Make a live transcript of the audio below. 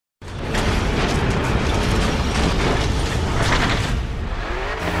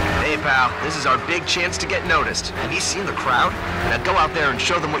pal. This is our big chance to get noticed. Have you seen the crowd? Now go out there and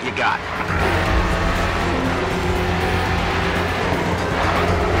show them what you got.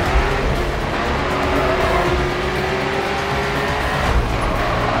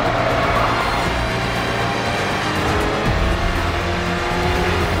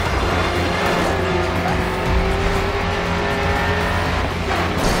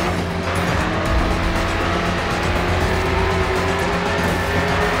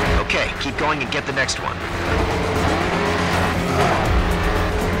 Going and get the next one.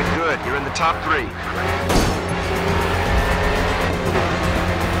 Good, you're in the top 3.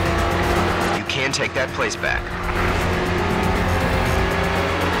 You can take that place back.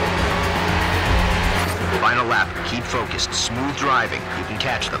 Final lap, keep focused, smooth driving, you can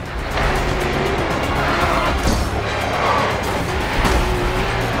catch them.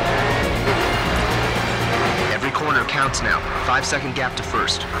 Every corner counts now, 5-second gap to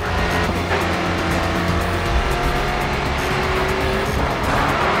first.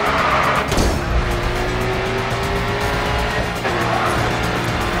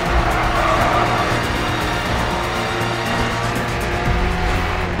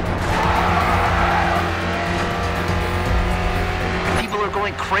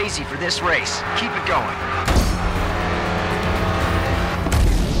 Crazy for this race. Keep it going.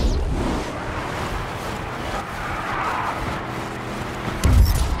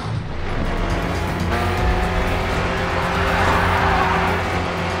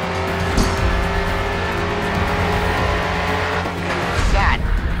 That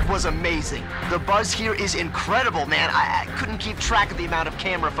was amazing. The buzz here is incredible, man. I couldn't keep track of the amount of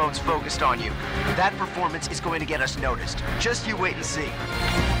camera phones focused on you. That performance is going to get us noticed. Just you wait and see.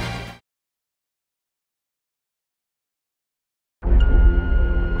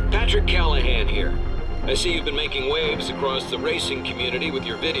 Patrick Callahan here. I see you've been making waves across the racing community with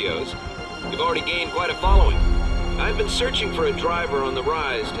your videos. You've already gained quite a following. I've been searching for a driver on the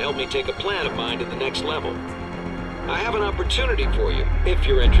rise to help me take a plan of mine to the next level. I have an opportunity for you, if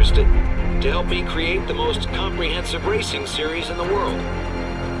you're interested, to help me create the most comprehensive racing series in the world.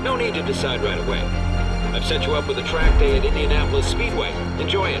 No need to decide right away. I've set you up with a track day at Indianapolis Speedway.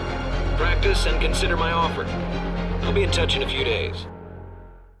 Enjoy it. Practice and consider my offer. I'll be in touch in a few days.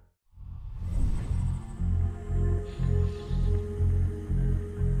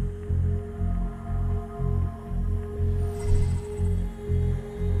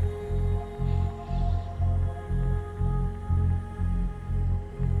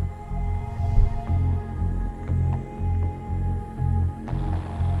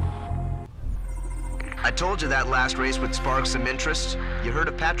 I told you that last race would spark some interest. You heard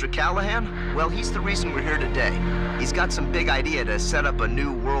of Patrick Callahan? Well, he's the reason we're here today. He's got some big idea to set up a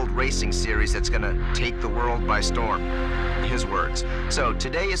new world racing series that's gonna take the world by storm. His words. So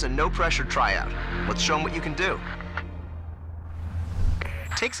today is a no-pressure tryout. Let's show him what you can do.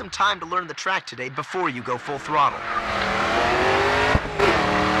 Take some time to learn the track today before you go full throttle.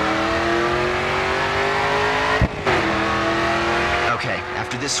 Okay,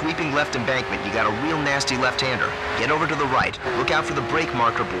 after this sweeping left embankment, you got a real nasty left-hander. Get over to the right. Look out for the brake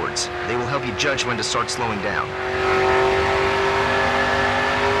marker boards. They will help you judge when to start slowing down.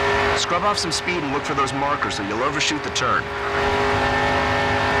 Scrub off some speed and look for those markers so you'll overshoot the turn.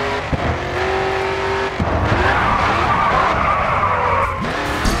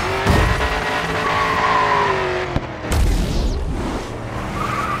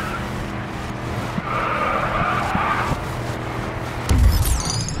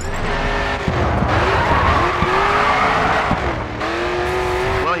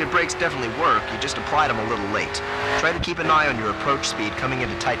 Definitely work, you just applied them a little late. Try to keep an eye on your approach speed coming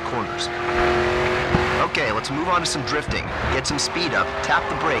into tight corners. Okay, let's move on to some drifting. Get some speed up, tap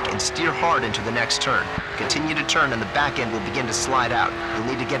the brake, and steer hard into the next turn. Continue to turn and the back end will begin to slide out. You'll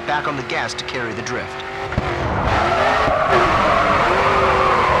need to get back on the gas to carry the drift.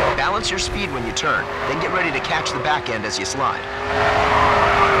 Balance your speed when you turn, then get ready to catch the back end as you slide.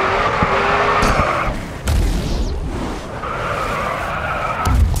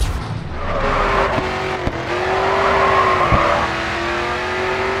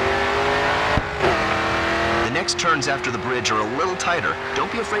 Turns after the bridge are a little tighter.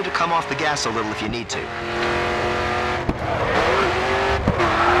 Don't be afraid to come off the gas a little if you need to.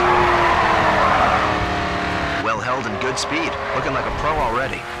 Well held and good speed. Looking like a pro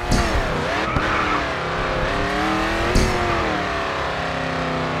already.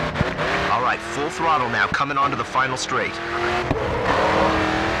 All right, full throttle now, coming onto the final straight.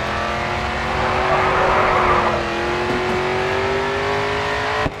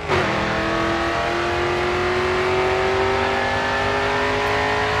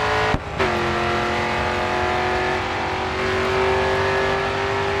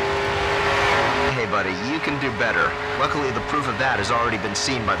 has already been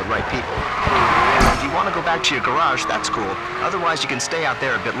seen by the right people. If you want to go back to your garage, that's cool. Otherwise, you can stay out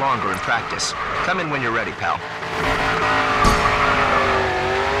there a bit longer and practice. Come in when you're ready, pal.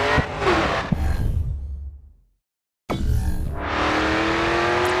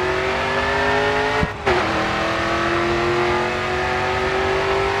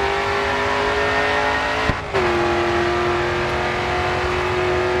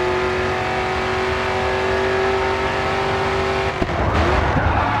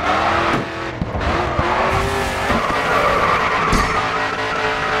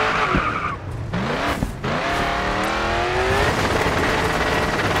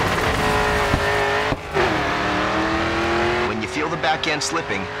 Back end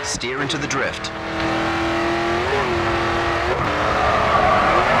slipping, steer into the drift.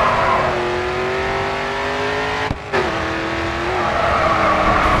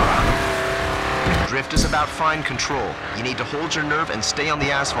 Drift is about fine control. You need to hold your nerve and stay on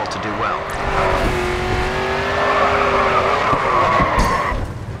the asphalt to do well.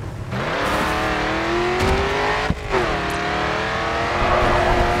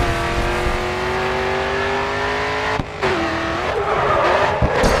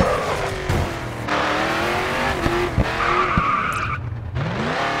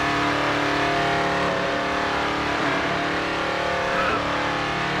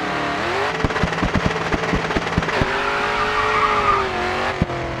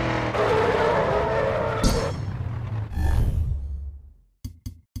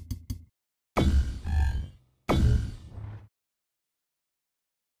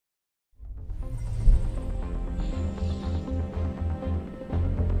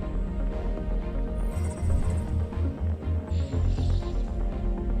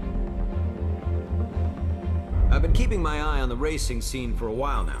 I've been keeping my eye on the racing scene for a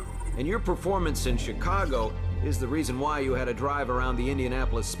while now, and your performance in Chicago is the reason why you had a drive around the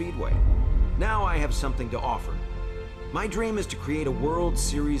Indianapolis Speedway. Now I have something to offer. My dream is to create a World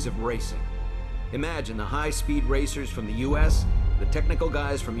Series of racing. Imagine the high-speed racers from the US, the technical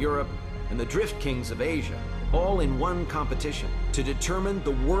guys from Europe, and the drift kings of Asia, all in one competition to determine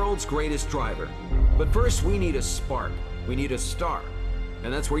the world's greatest driver. But first, we need a spark. We need a star.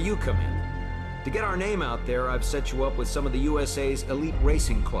 And that's where you come in. To get our name out there, I've set you up with some of the USA's elite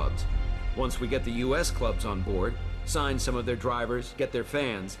racing clubs. Once we get the US clubs on board, sign some of their drivers, get their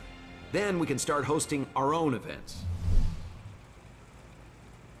fans, then we can start hosting our own events.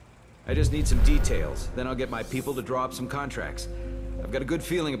 I just need some details, then I'll get my people to draw up some contracts. I've got a good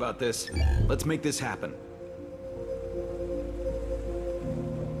feeling about this. Let's make this happen.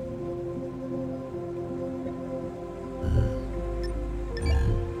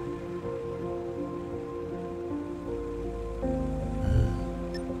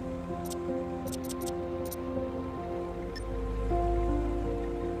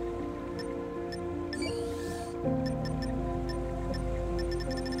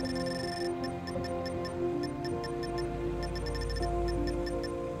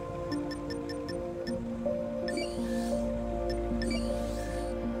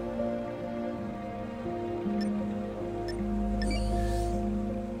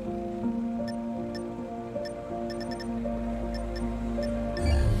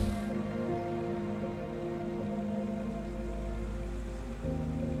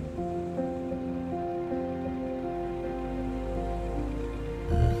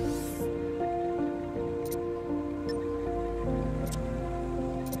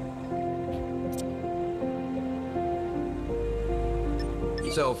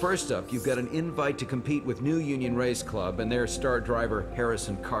 So first up, you've got an invite to compete with New Union Race Club and their star driver,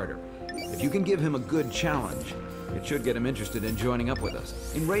 Harrison Carter. If you can give him a good challenge, it should get him interested in joining up with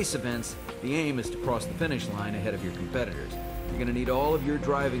us. In race events, the aim is to cross the finish line ahead of your competitors. You're going to need all of your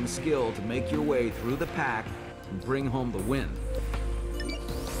driving skill to make your way through the pack and bring home the win.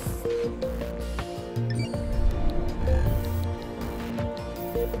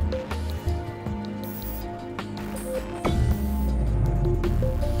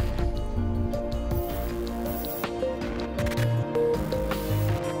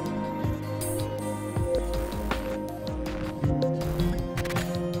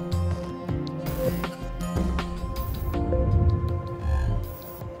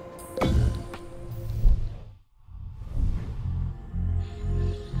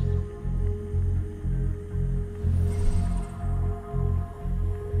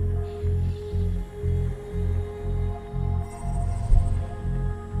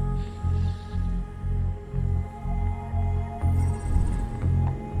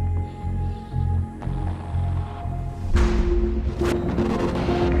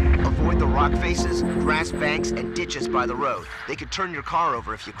 grass banks and ditches by the road. They could turn your car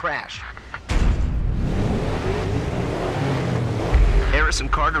over if you crash. Harrison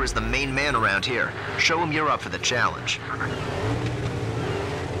Carter is the main man around here. Show him you're up for the challenge.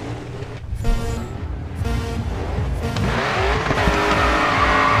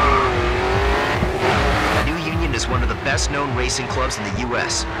 New Union is one of the best-known racing clubs in the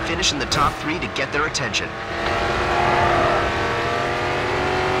U.S. Finish in the top 3 to get their attention.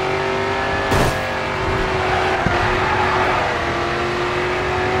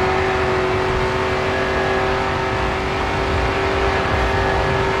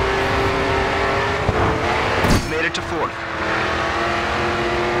 To fourth.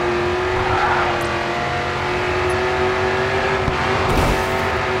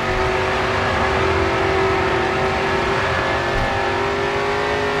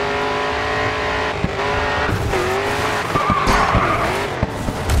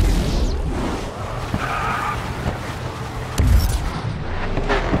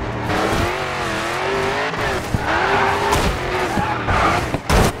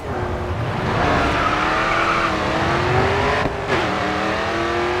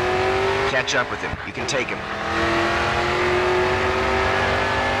 Catch up with him. You can take him.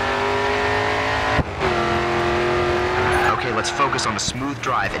 Okay, let's focus on a smooth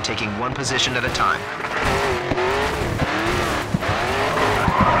drive and taking one position at a time.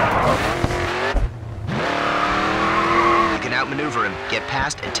 You can outmaneuver him, get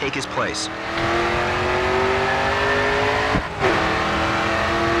past, and take his place.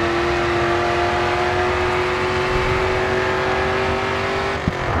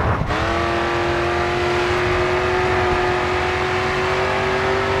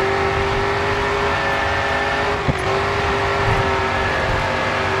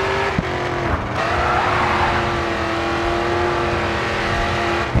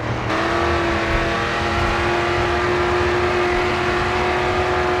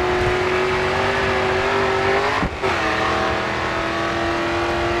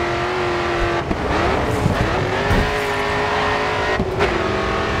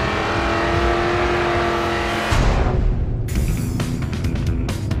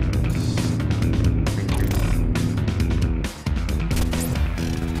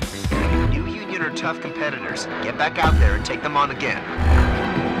 Tough competitors. Get back out there and take them on again.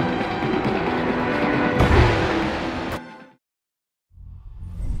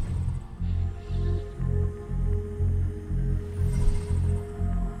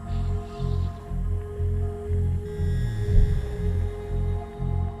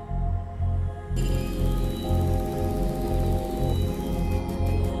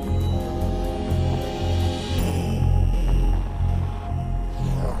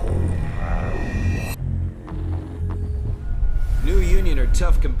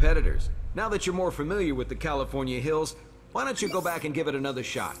 Tough competitors. Now that you're more familiar with the California hills, why don't you go back and give it another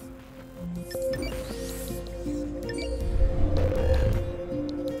shot?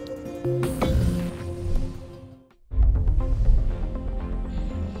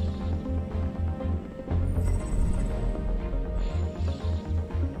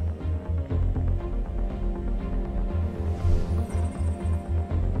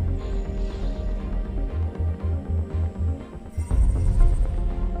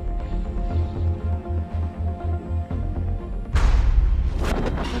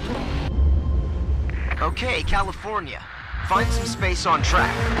 Okay, California. Find some space on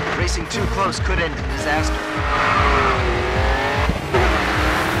track. Racing too close could end in disaster.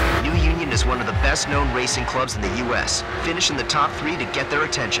 New Union is one of the best-known racing clubs in the U.S. Finish in the top 3 to get their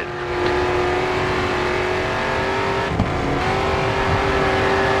attention.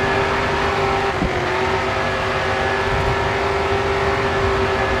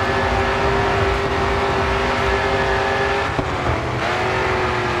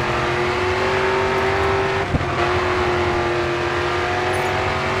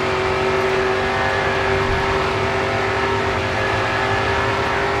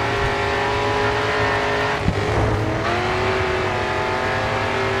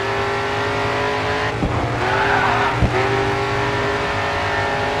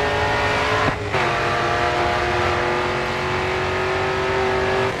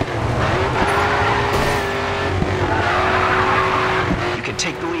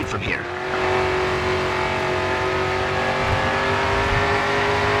 Take the lead from here.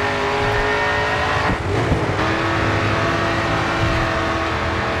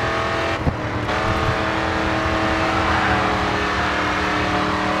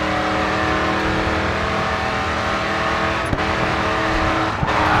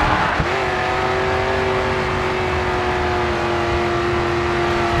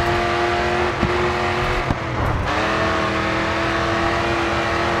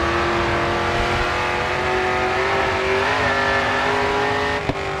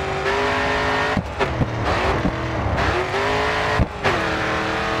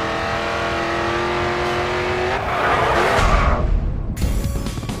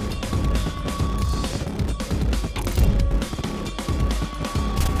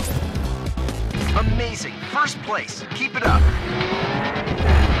 first place. Keep it up.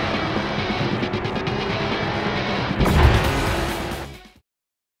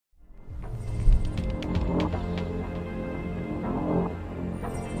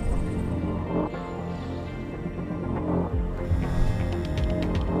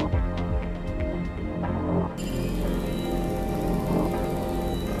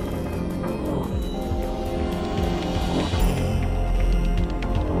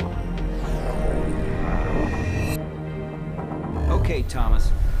 Okay, Thomas.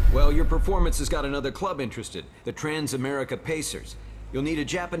 Well, your performance has got another club interested, the Trans-America Pacers. You'll need a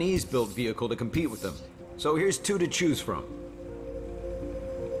Japanese-built vehicle to compete with them. So here's two to choose from.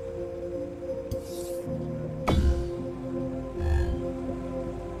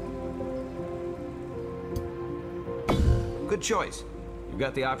 Good choice. You've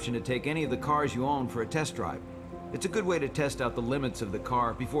got the option to take any of the cars you own for a test drive. It's a good way to test out the limits of the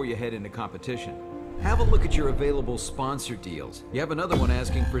car before you head into competition. Have a look at your available sponsor deals. You have another one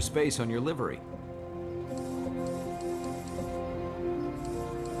asking for space on your livery.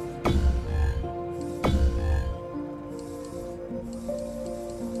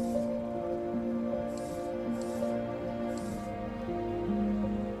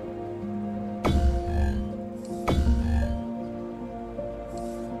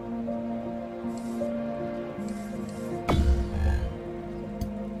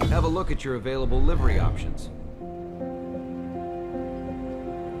 Have a look at your available livery options.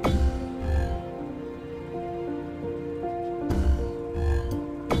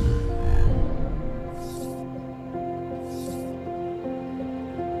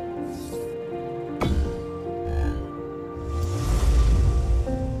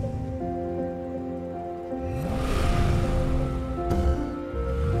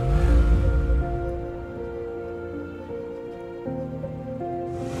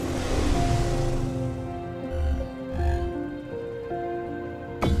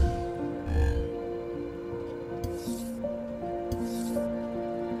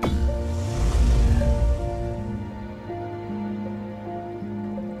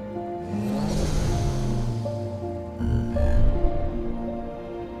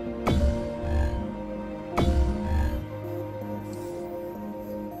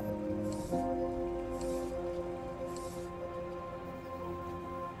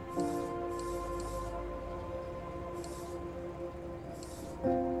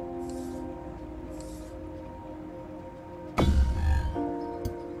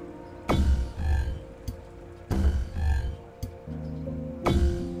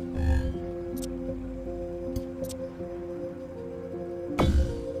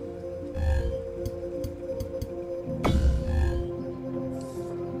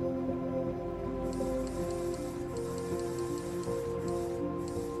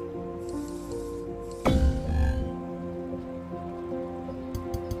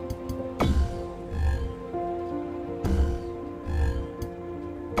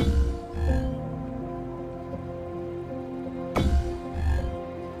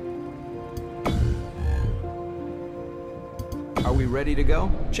 Are we ready to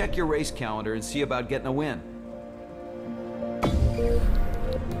go? Check your race calendar and see about getting a win.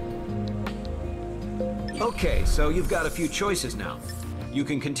 Okay, so you've got a few choices now. You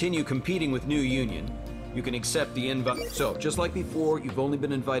can continue competing with New Union. You can accept the invite. So, just like before, you've only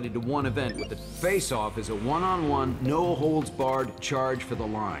been invited to one event with the face-off is a one-on-one, no-holds-barred charge for the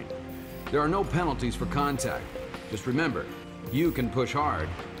line. There are no penalties for contact. Just remember, you can push hard,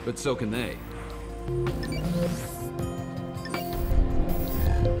 but so can they.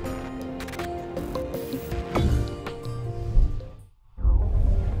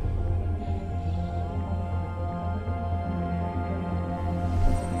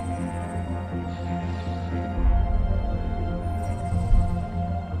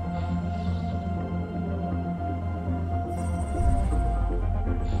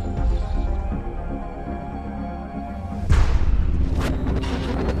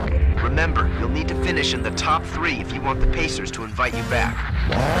 Remember, you'll need to finish in the top 3 if you want the Pacers to invite you back.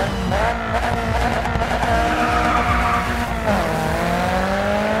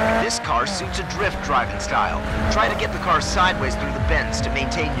 This car suits a drift driving style. Try to get the car sideways through the bends to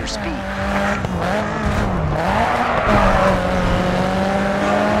maintain your speed.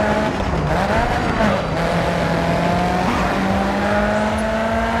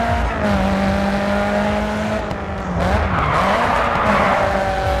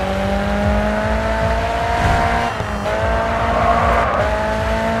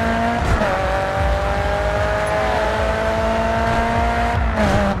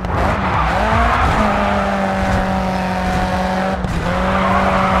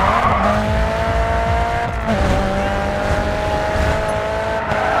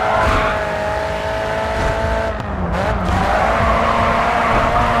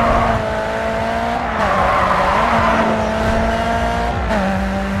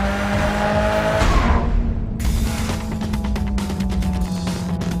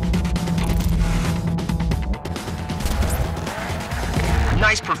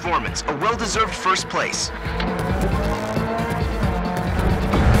 performance, a well-deserved first place.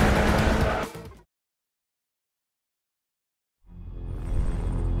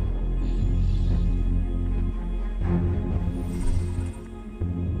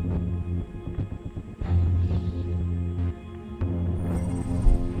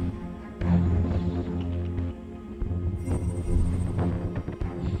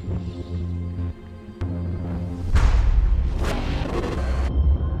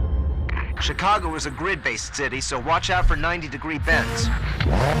 Chicago is a grid-based city, so watch out for 90-degree bends.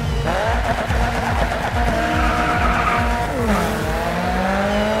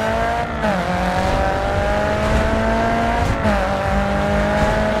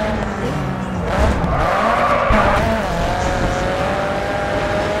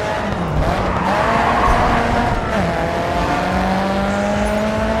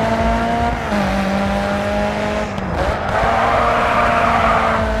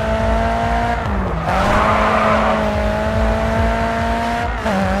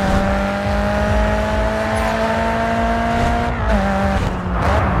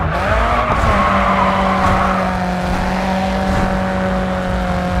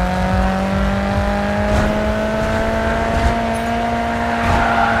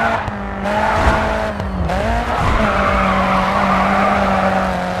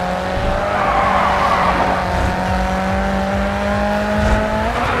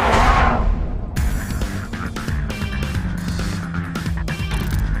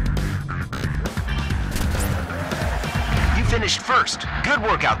 Finished first. Good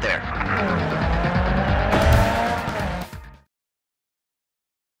work out there.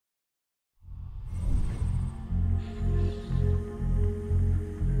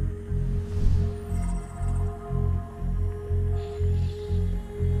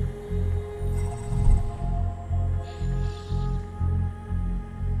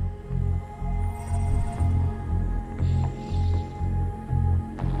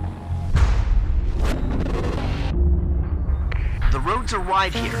 The roads are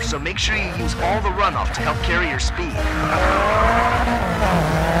wide here, so make sure you use all the runoff to help carry your speed.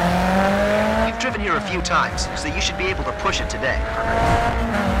 You've driven here a few times, so you should be able to push it today.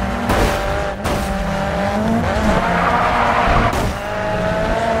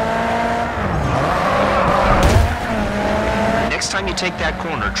 Next time you take that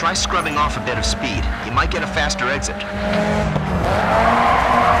corner, try scrubbing off a bit of speed. You might get a faster exit.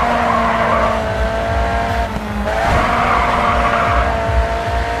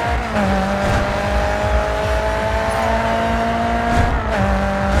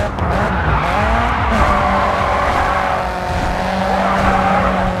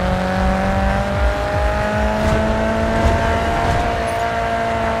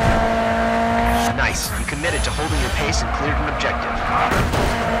 Committed to holding your pace and cleared an objective.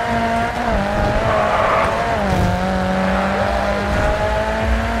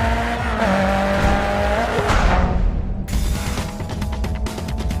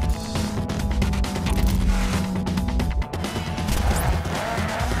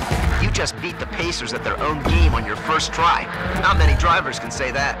 You just beat the Pacers at their own game on your first try. Not many drivers can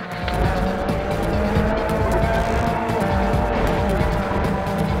say that.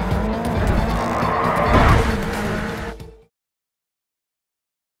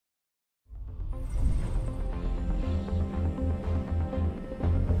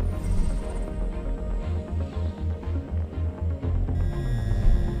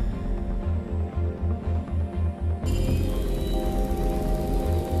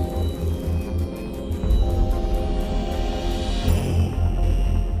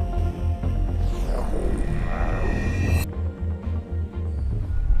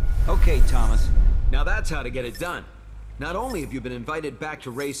 Okay, Thomas. Now that's how to get it done. Not only have you been invited back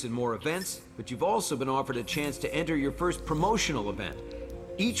to race in more events, but you've also been offered a chance to enter your first promotional event.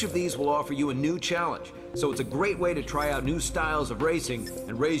 Each of these will offer you a new challenge, so it's a great way to try out new styles of racing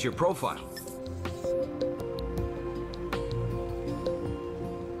and raise your profile.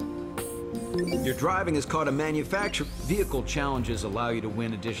 Your driving has caught a manufacturer. Vehicle challenges allow you to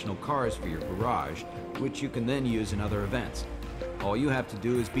win additional cars for your garage, which you can then use in other events. All you have to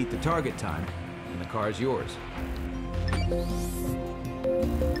do is beat the target time, and the car's yours.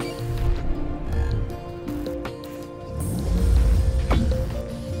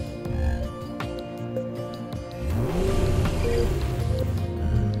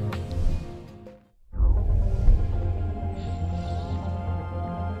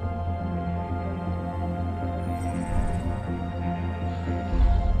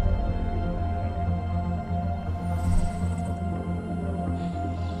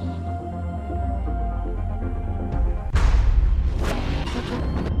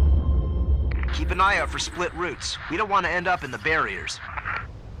 Keep an eye out for split routes. We don't want to end up in the barriers.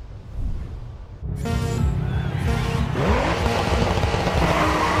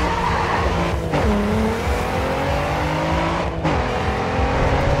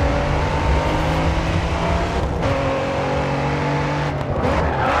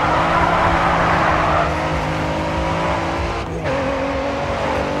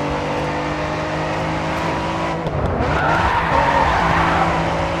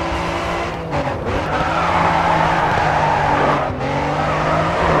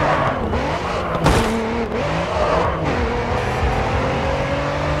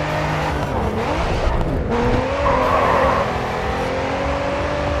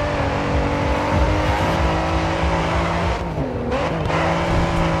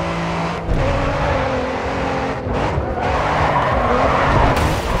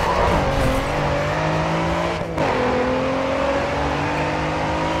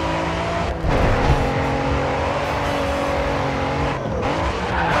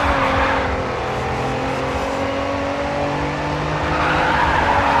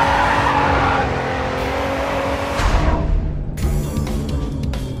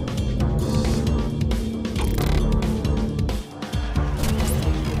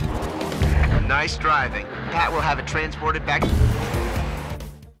 Nice driving. Pat will have it transported back.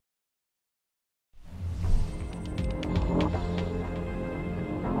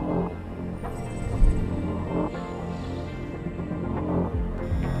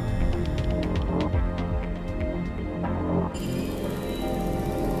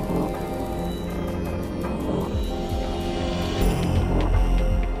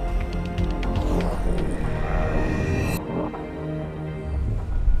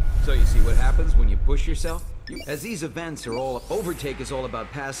 So you see what happens when you push yourself? As these events are overtake is all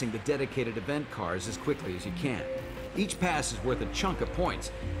about passing the dedicated event cars as quickly as you can. Each pass is worth a chunk of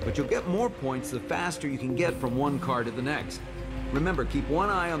points, but you'll get more points the faster you can get from one car to the next. Remember, keep one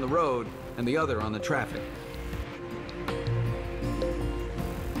eye on the road and the other on the traffic.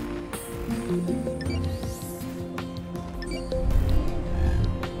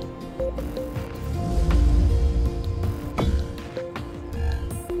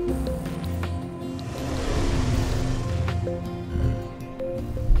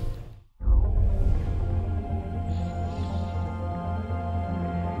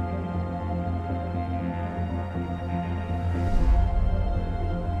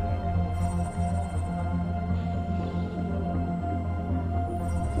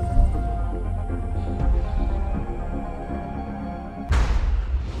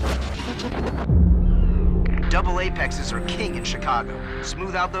 Double apexes are king in Chicago.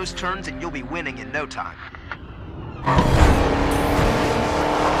 Smooth out those turns and you'll be winning in no time.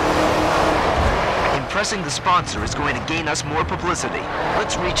 Impressing the sponsor is going to gain us more publicity.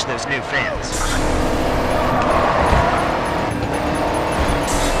 Let's reach those new fans.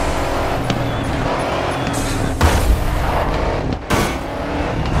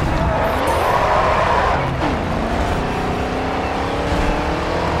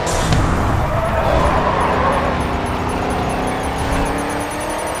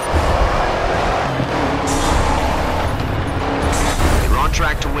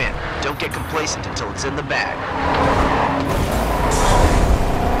 Track to win. Don't get complacent until it's in the bag.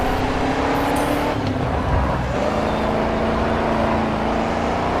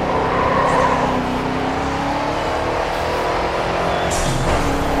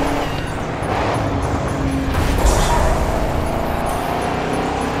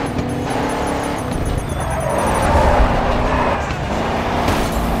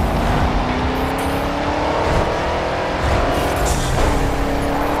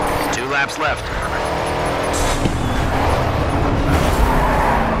 Laps left.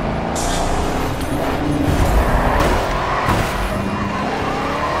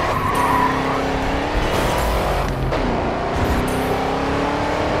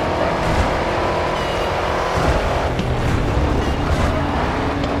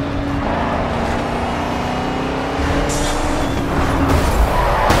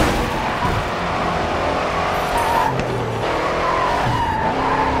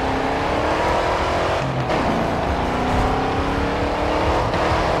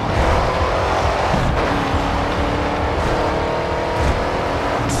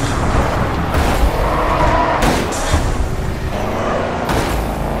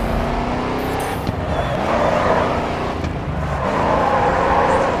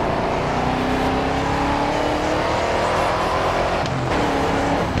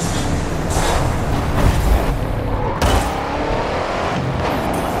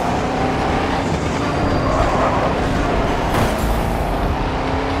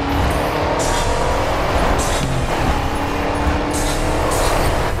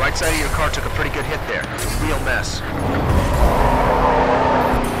 backside of your car took a pretty good hit there. It's a real mess.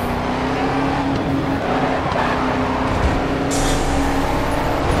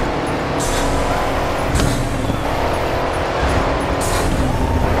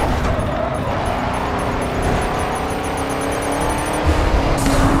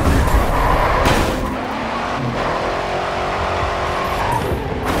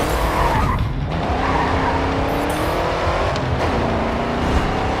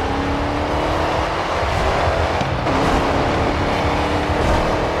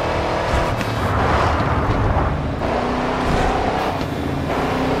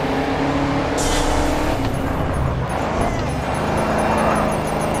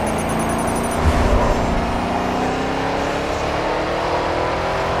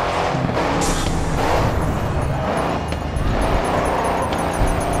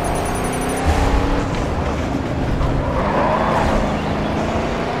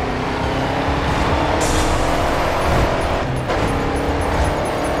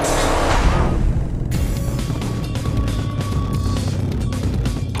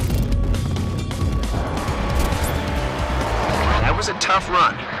 Tough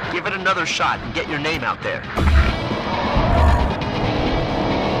run. Give it another shot and get your name out there.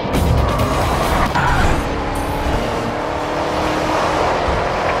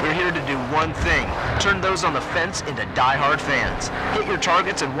 We're here to do one thing. Turn those on the fence into die-hard fans. Hit your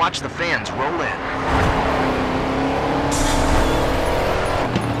targets and watch the fans roll in.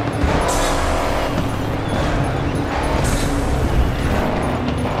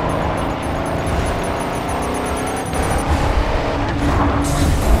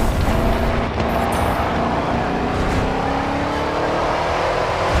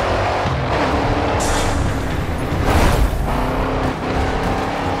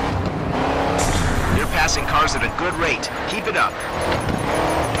 Passing cars at a good rate. Keep it up.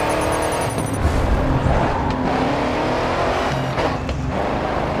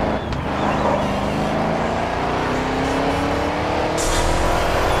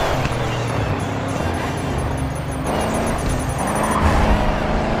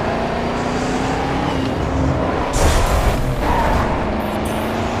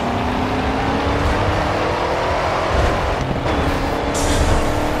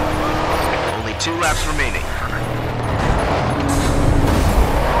 Only 2 laps remaining.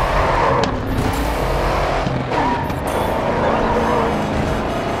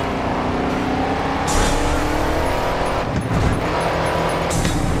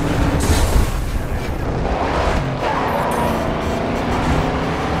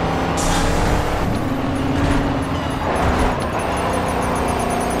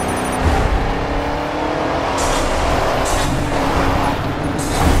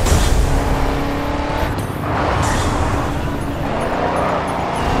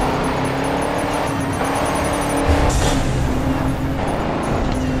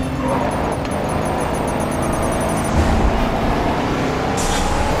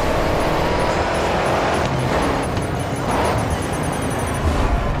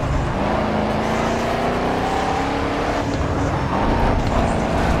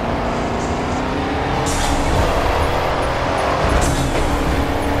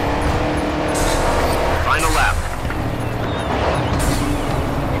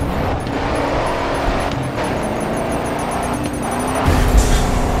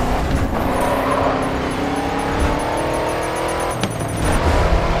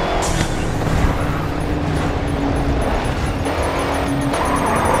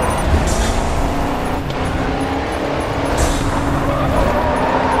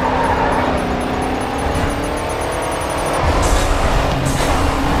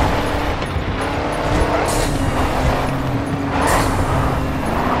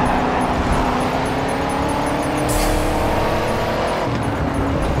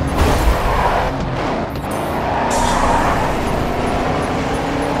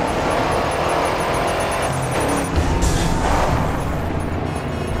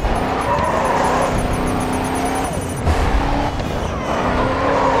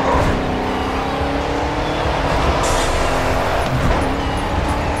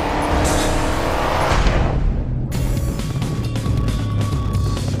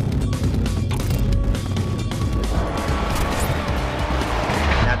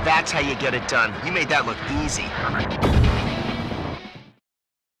 That's how you get it done. You made that look easy.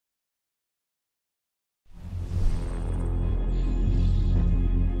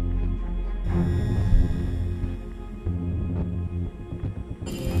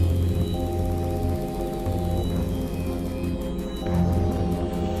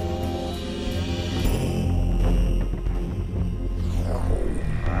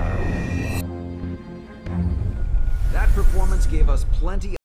 That performance gave us plenty